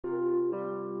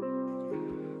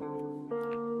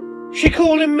She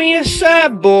calling me a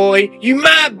sad boy. You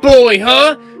mad boy,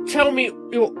 huh? Tell me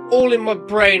you're all in my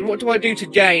brain. What do I do to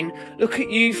gain? Look at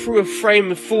you through a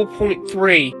frame of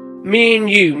 4.3. Me and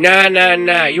you,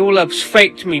 nah, your love's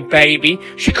fake to me, baby.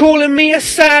 She calling me a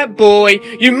sad boy.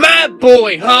 You mad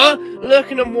boy, huh?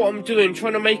 Looking at what I'm doing,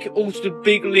 trying to make it all to the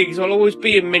big leagues. I'll always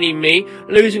be a mini-me,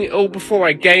 losing it all before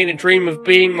I gain a dream of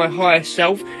being my higher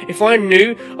self. If I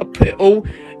knew I'd put it all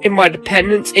in my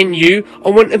dependence in you, I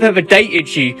wouldn't have ever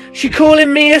dated you. She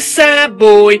calling me a sad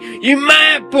boy. You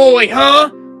mad boy,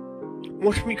 huh?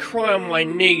 Watch me cry on my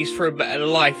knees for a better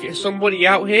life. Yet somebody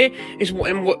out here is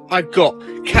wanting what I got.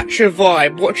 Catch a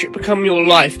vibe, watch it become your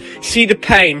life. See the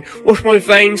pain, watch my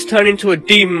veins turn into a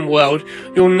demon world.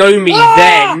 You'll know me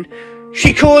then.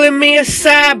 She calling me a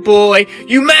sad boy.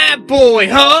 You mad boy,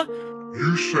 huh?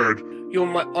 You said you're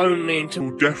my only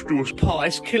until death do us part.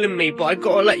 It's killing me, but I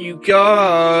gotta let you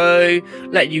go.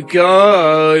 Let you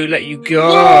go. Let you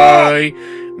go.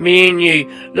 Me and you,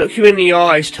 look you in the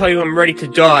eyes, tell you I'm ready to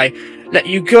die. Let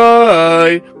you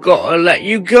go, gotta let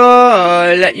you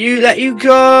go, let you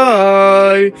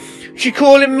go. She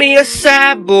calling me a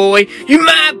sad boy. You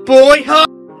mad boy, huh?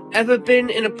 Ever been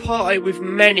in a party with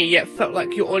many, yet felt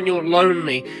like you're on your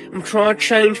lonely? I'm trying to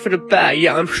change for the better,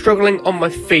 yet I'm struggling on my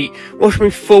feet. Watch me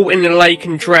fall in the lake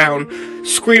and drown.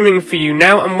 Screaming for you,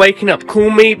 now I'm waking up. Call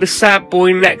me the sad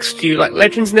boy next to you, like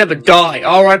legends never die.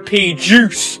 R.I.P.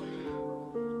 Juice.